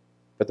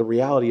 But the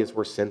reality is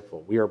we're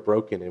sinful. We are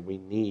broken and we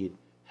need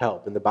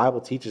help. And the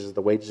Bible teaches us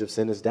the wages of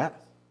sin is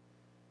death.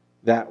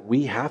 That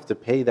we have to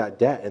pay that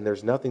debt, and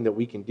there's nothing that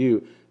we can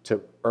do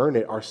to earn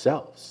it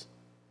ourselves.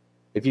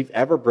 If you've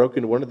ever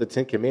broken one of the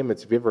 10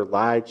 commandments, if you ever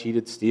lied,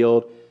 cheated,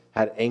 stealed,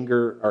 had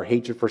anger or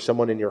hatred for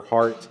someone in your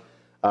heart,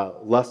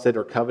 lusted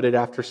or coveted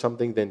after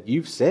something, then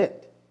you've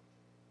sinned.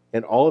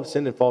 And all have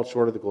sinned and fall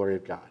short of the glory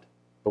of God.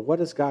 But what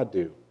does God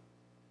do?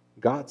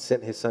 God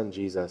sent his son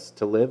Jesus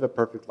to live a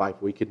perfect life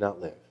we could not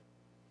live.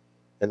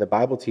 And the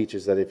Bible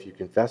teaches that if you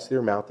confess with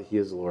your mouth that he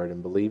is Lord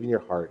and believe in your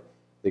heart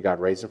that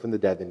God raised him from the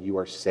dead, then you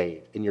are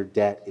saved. And your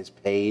debt is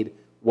paid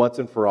once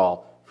and for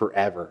all,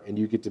 forever. And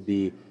you get to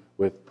be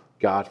with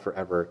God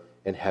forever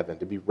in heaven,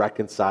 to be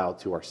reconciled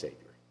to our Savior.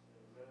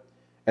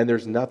 And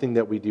there's nothing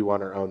that we do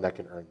on our own that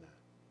can earn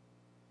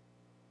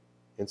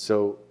that. And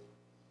so,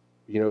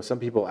 some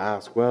people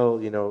ask, well,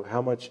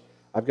 how much,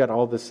 I've got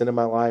all this sin in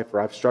my life,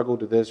 or I've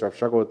struggled with this, or I've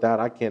struggled with that,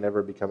 I can't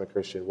ever become a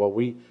Christian. Well,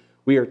 we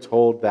are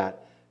told that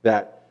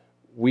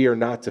we are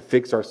not to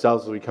fix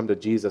ourselves when we come to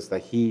Jesus, that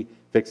he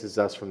fixes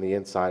us from the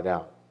inside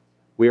out.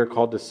 We are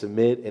called to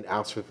submit and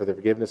ask for the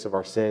forgiveness of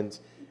our sins,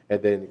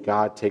 and then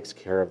God takes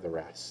care of the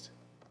rest.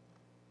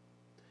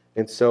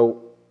 And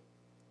so,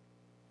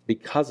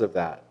 because of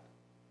that,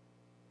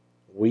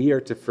 we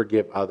are to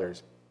forgive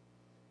others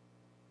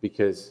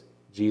because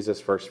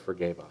Jesus first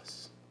forgave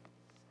us.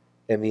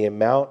 And the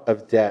amount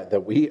of debt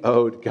that we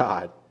owed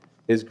God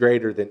is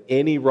greater than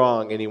any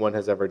wrong anyone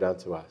has ever done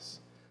to us.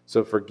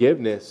 So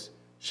forgiveness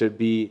should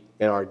be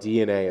in our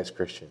DNA as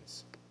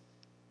Christians.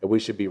 And we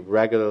should be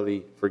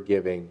regularly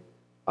forgiving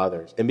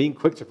others and being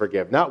quick to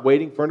forgive, not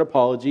waiting for an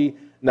apology,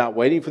 not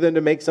waiting for them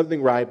to make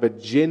something right,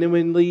 but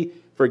genuinely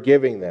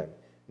forgiving them.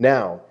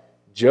 Now,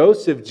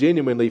 Joseph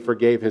genuinely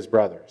forgave his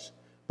brothers,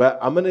 but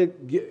I'm going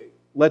to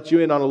let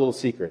you in on a little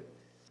secret.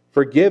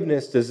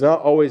 Forgiveness does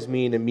not always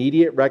mean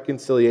immediate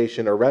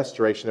reconciliation or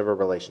restoration of a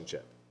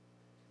relationship.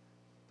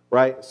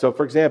 Right? So,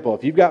 for example,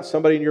 if you've got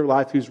somebody in your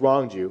life who's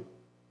wronged you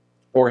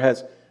or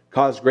has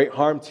caused great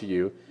harm to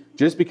you,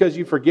 just because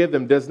you forgive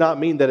them does not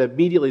mean that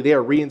immediately they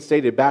are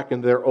reinstated back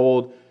into their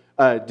old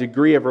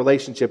degree of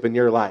relationship in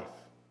your life.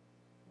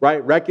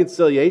 right?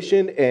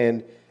 Reconciliation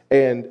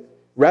and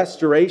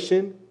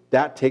restoration,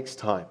 that takes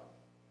time.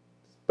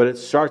 But it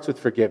starts with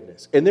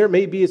forgiveness. And there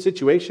may be a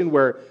situation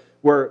where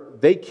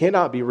they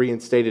cannot be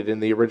reinstated in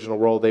the original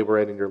role they were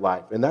in your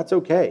life. And that's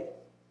okay.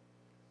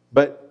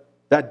 But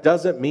that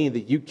doesn't mean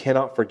that you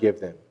cannot forgive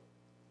them.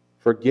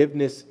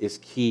 Forgiveness is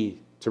key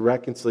to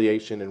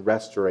reconciliation and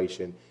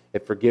restoration.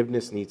 And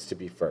forgiveness needs to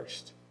be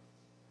first.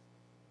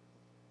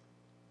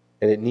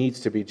 And it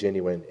needs to be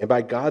genuine. And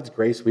by God's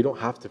grace, we don't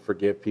have to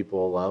forgive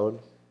people alone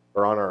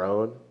or on our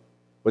own.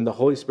 When the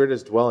Holy Spirit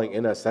is dwelling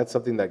in us, that's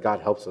something that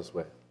God helps us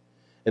with.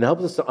 And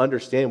helps us to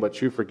understand what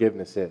true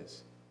forgiveness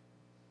is.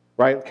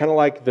 Right? Kind of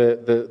like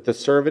the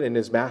servant and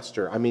his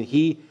master. I mean,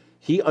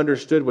 he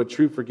understood what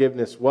true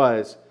forgiveness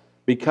was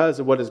because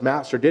of what his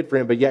master did for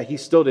him, but yet he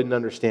still didn't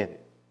understand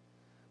it.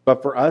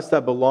 But for us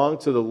that belong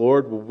to the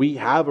Lord, when we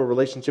have a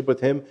relationship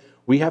with him,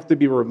 we have to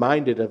be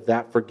reminded of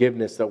that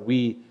forgiveness that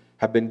we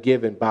have been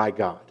given by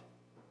God.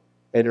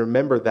 And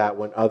remember that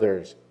when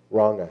others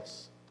wrong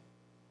us.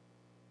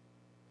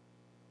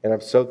 And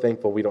I'm so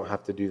thankful we don't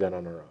have to do that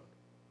on our own.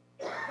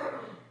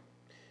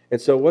 And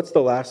so what's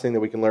the last thing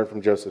that we can learn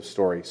from Joseph's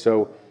story?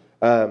 So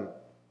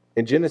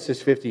in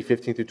Genesis 50,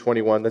 15 through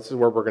 21, this is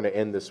where we're going to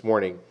end this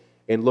morning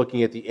in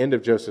looking at the end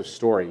of Joseph's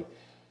story.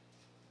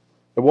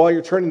 And while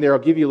you're turning there, I'll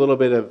give you a little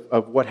bit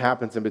of what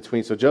happens in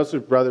between. So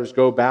Joseph's brothers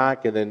go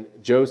back, and then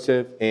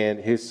Joseph and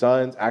his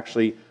sons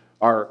actually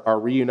are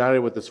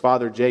reunited with his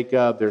father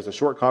Jacob. There's a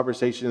short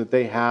conversation that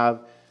they have.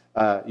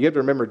 You have to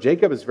remember,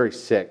 Jacob is very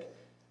sick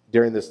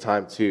during this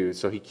time too.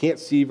 So he can't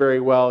see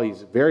very well.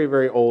 He's very,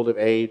 very old of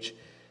age.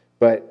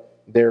 But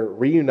they're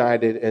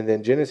reunited, and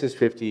then Genesis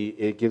 50,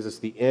 it gives us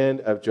the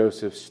end of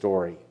Joseph's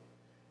story.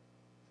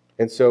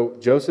 And so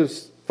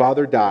Joseph's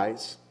father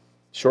dies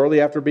shortly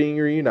after being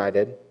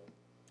reunited.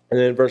 And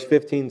then verse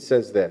 15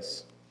 says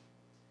this: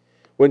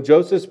 when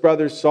Joseph's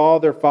brothers saw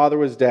their father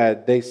was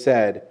dead, they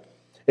said,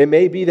 "It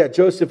may be that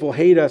Joseph will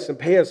hate us and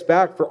pay us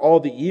back for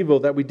all the evil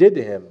that we did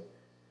to him."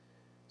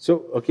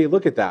 So, okay,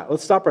 look at that.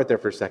 Let's stop right there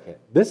for a second.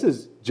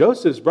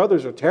 Joseph's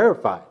brothers are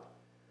terrified,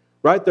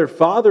 right? Their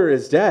father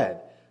is dead.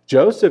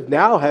 Joseph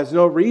now has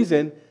no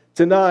reason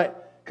to not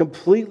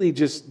completely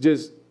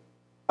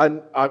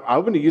I'm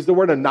going to use the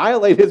word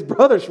annihilate his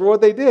brothers for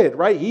what they did,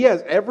 right? He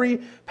has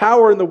every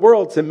power in the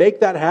world to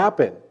make that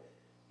happen.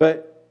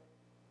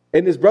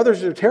 And his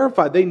brothers are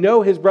terrified. They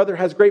know his brother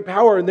has great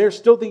power, and they're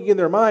still thinking in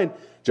their mind,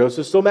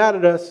 Joseph's still mad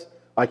at us.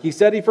 Like he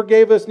said he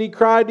forgave us, and he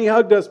cried, and he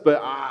hugged us,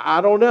 but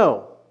I don't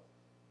know.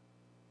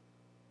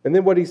 And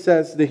then what he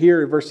says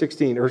here in verse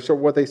 16, or so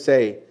what they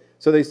say.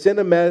 So they sent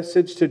a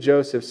message to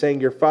Joseph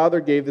saying, "Your father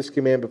gave this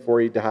command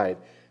before he died.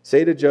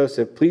 Say to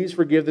Joseph, please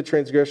forgive the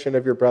transgression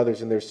of your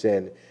brothers and their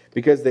sin,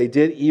 because they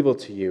did evil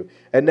to you.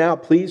 And now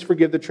please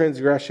forgive the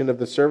transgression of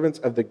the servants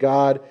of the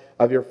God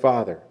of your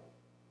father."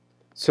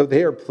 So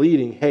they are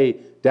pleading, hey,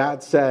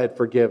 Dad said,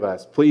 forgive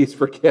us. Please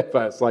forgive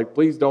us. Like,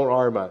 please don't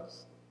harm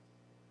us.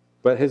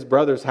 But his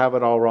brothers have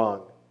it all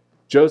wrong.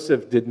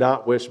 Joseph did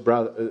not wish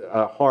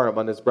harm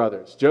on his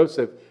brothers.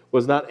 Joseph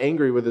was not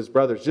angry with his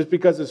brothers. Just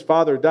because his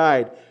father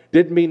died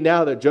didn't mean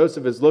now that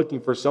Joseph is looking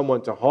for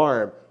someone to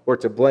harm or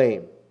to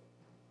blame.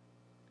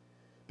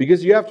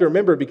 Because you have to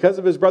remember, because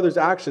of his brothers'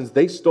 actions,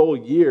 they stole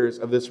years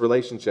of this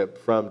relationship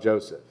from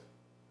Joseph.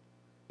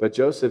 But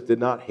Joseph did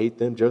not hate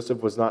them.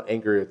 Joseph was not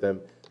angry with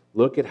them.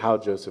 Look at how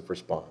Joseph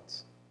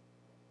responds.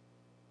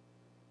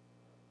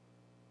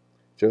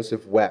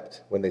 Joseph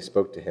wept when they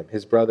spoke to him.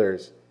 His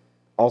brothers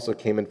also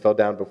came and fell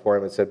down before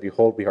him and said,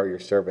 "Behold, we are your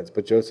servants."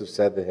 But Joseph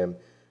said to him,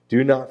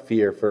 "Do not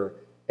fear, for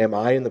am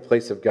I in the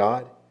place of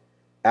God?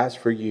 As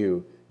for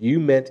you, you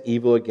meant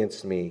evil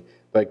against me,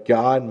 but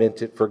God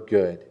meant it for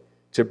good,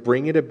 to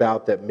bring it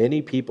about that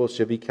many people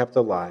should be kept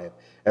alive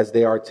as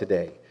they are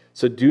today.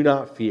 So do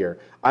not fear.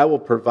 I will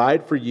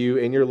provide for you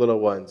and your little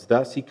ones."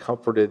 Thus he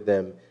comforted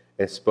them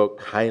and spoke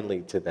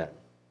kindly to them.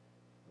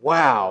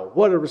 Wow,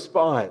 what a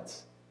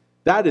response.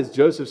 That is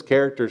Joseph's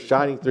character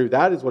shining through.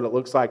 That is what it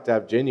looks like to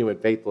have genuine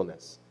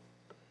faithfulness.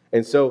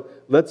 And so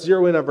let's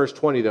zero in on verse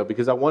 20, though,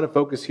 because I want to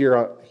focus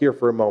here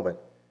for a moment.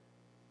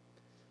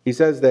 He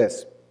says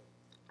this: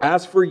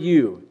 "As for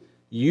you,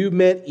 you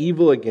meant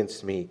evil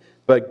against me,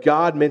 but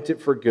God meant it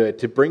for good,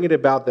 to bring it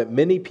about that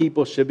many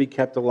people should be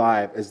kept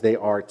alive as they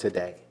are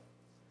today."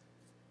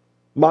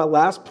 My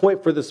last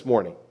point for this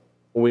morning,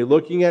 when we're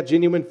looking at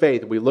genuine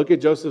faith, we look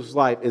at Joseph's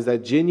life, is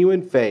that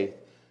genuine faith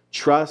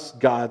trusts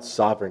God's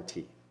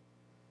sovereignty.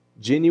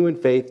 Genuine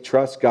faith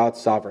trusts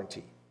God's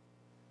sovereignty.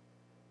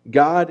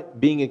 God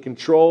being in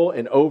control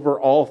and over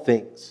all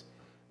things.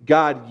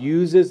 God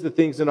uses the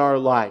things in our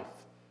life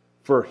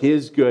for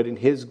His good and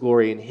His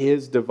glory and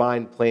His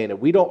divine plan. And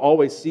we don't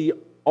always see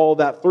all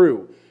that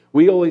through.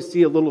 We only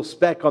see a little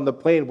speck on the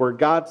plane where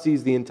God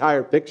sees the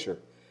entire picture.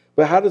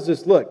 But how does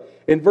this look?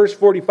 In verse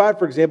 45,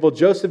 for example,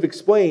 Joseph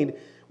explained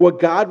what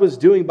God was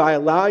doing by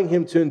allowing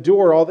him to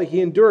endure all that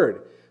he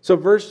endured. So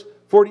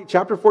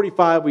chapter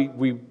 45,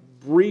 we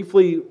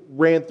briefly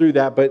ran through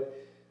that, but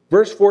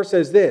verse 4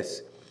 says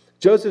this: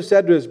 "Joseph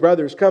said to his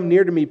brothers, 'Come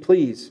near to me,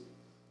 please.'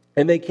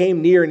 And they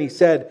came near, and he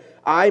said,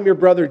 I am your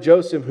brother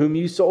Joseph, whom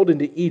you sold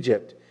into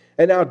Egypt.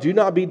 And now do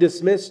not be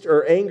dismissed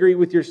or angry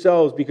with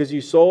yourselves because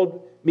you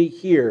sold me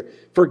here.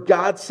 For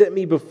God sent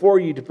me before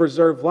you to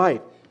preserve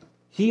life.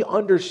 He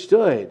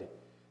understood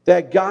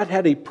that God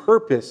had a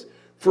purpose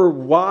for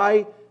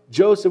why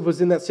Joseph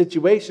was in that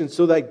situation,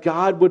 so that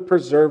God would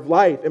preserve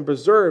life and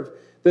preserve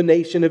the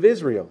nation of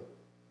Israel.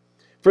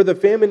 For the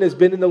famine has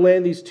been in the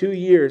land these 2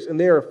 years, and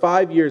there are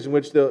 5 years in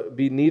which there will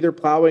be neither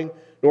plowing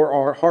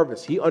nor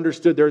harvest. He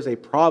understood there is a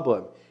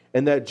problem,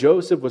 and that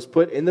Joseph was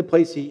put in the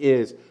place he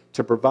is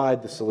to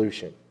provide the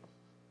solution.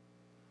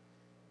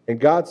 And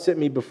God sent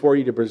me before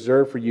you to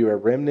preserve for you a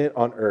remnant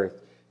on earth,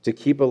 to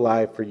keep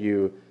alive for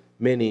you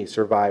many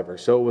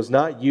survivors. So it was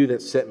not you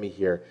that sent me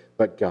here,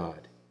 but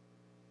God.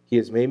 He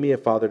has made me a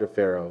father to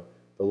Pharaoh,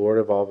 the Lord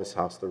of all of his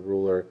house, the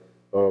ruler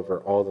over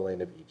all the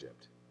land of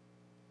Egypt.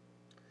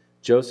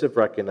 Joseph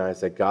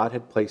recognized that God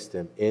had placed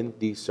him in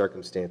these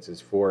circumstances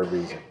for a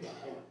reason,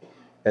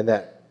 and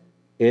that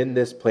in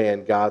this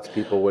plan, God's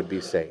people would be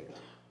saved.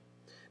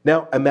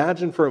 Now,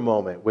 imagine for a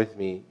moment with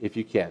me, if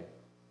you can,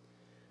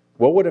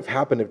 what would have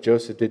happened if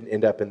Joseph didn't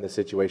end up in the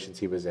situations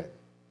he was in?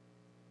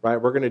 Right?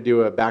 We're going to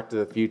do a Back to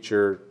the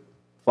Future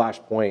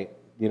flashpoint,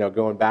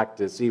 going back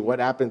to see what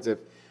happens if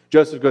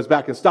Joseph goes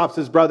back and stops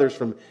his brothers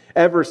from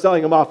ever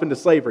selling him off into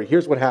slavery.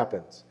 Here's what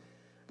happens.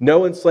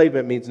 No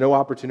enslavement means no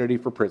opportunity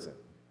for prison.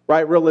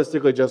 Right?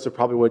 Realistically, Joseph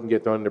probably wouldn't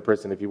get thrown into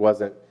prison if he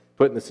wasn't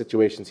put in the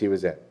situations he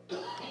was in.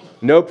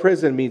 No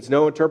prison means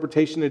no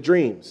interpretation of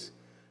dreams.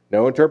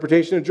 No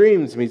interpretation of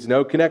dreams means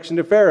no connection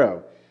to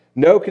Pharaoh.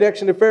 No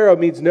connection to Pharaoh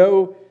means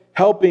no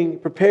helping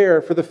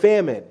prepare for the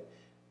famine.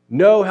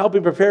 No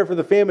helping prepare for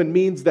the famine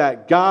means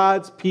that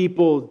God's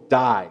people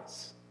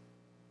dies.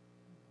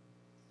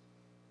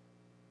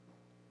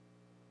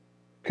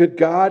 Could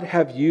God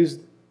have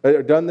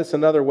done this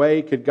another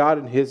way? Could God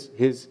in his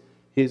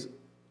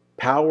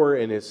power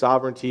and his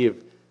sovereignty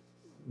have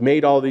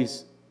made all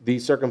these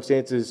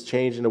circumstances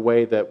change in a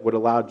way that would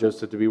allow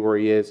Joseph to be where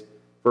he is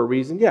for a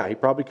reason? Yeah, he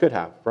probably could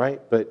have, right?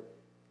 But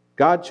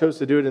God chose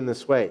to do it in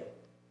this way.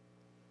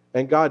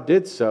 And God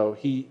did so.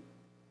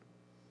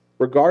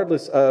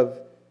 Regardless of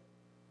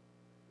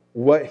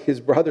what his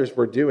brothers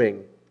were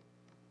doing,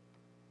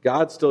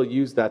 God still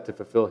used that to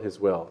fulfill his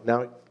will.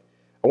 Now,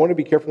 I want to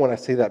be careful when I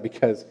say that,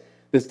 because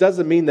this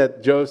doesn't mean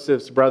that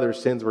Joseph's brother's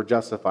sins were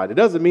justified. It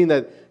doesn't mean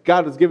that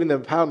God was giving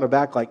them a pat on the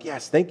back like,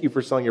 yes, thank you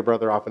for selling your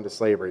brother off into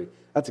slavery.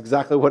 That's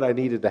exactly what I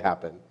needed to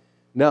happen.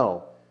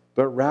 No,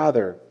 but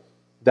rather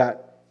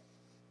that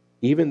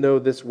even though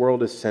this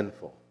world is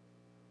sinful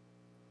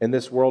and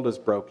this world is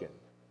broken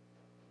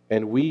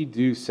and we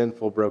do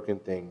sinful, broken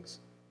things,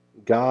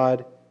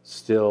 God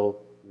still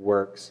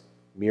works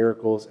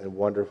miracles and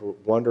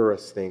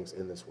wondrous things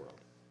in this world.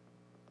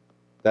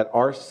 That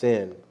our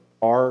sin,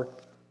 our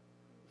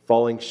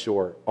falling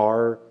short,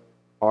 our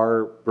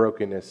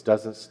brokenness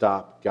doesn't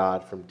stop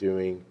God from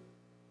doing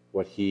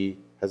what he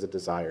has a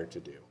desire to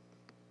do.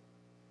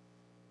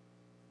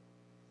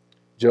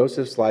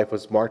 Joseph's life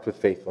was marked with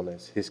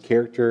faithfulness. His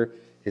character,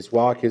 his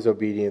walk, his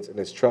obedience, and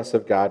his trust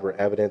of God were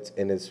evidence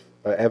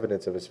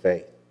of his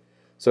faith.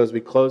 So as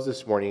we close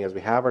this morning, as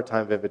we have our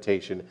time of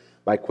invitation,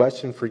 my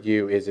question for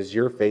you is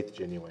your faith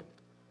genuine?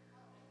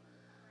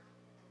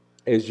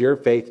 Is your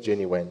faith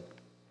genuine?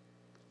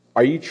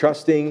 Are you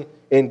trusting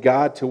in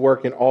God to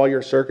work in all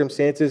your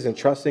circumstances and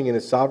trusting in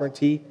his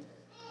sovereignty?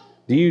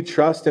 Do you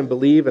trust and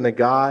believe in a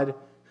God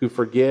who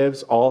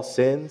forgives all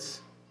sins?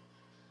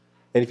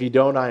 And if you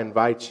don't, I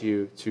invite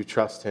you to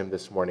trust him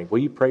this morning. Will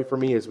you pray for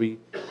me as we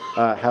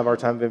have our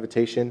time of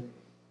invitation?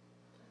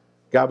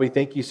 God, we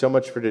thank you so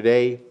much for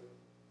today.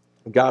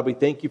 God, we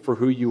thank you for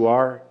who you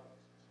are.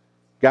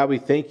 God, we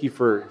thank you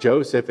for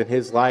Joseph and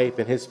his life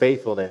and his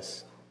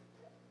faithfulness.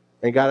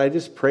 And God, I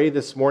just pray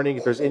this morning,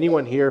 if there's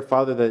anyone here,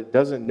 Father, that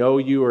doesn't know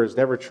you or has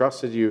never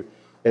trusted you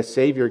as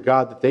Savior,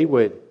 God, that they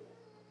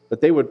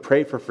would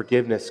pray for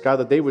forgiveness. God,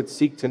 that they would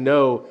seek to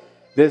know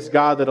this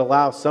God that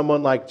allows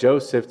someone like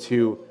Joseph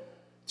to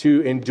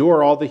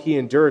endure all that he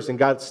endures, and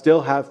God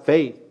still have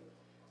faith,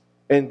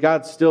 and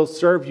God still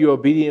serve you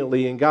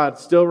obediently, and God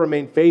still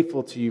remain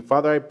faithful to you.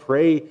 Father, I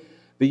pray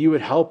that you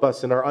would help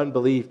us in our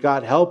unbelief.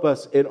 God, help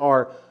us in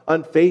our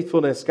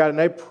unfaithfulness. God,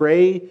 and I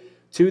pray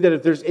too, that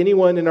if there's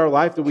anyone in our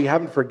life that we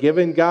haven't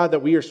forgiven, God,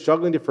 that we are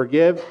struggling to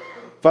forgive,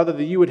 Father,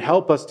 that you would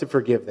help us to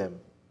forgive them.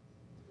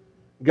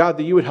 God,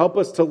 that you would help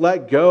us to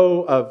let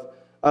go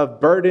of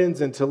burdens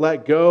and to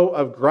let go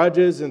of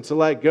grudges and to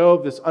let go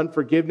of this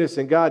unforgiveness.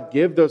 And God,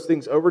 give those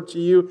things over to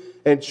you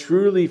and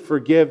truly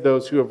forgive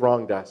those who have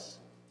wronged us.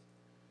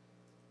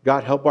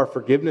 God, help our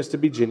forgiveness to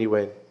be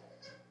genuine.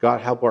 God,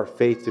 help our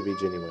faith to be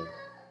genuine. In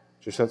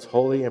your Son's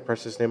holy and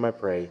precious name I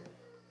pray.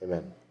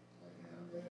 Amen.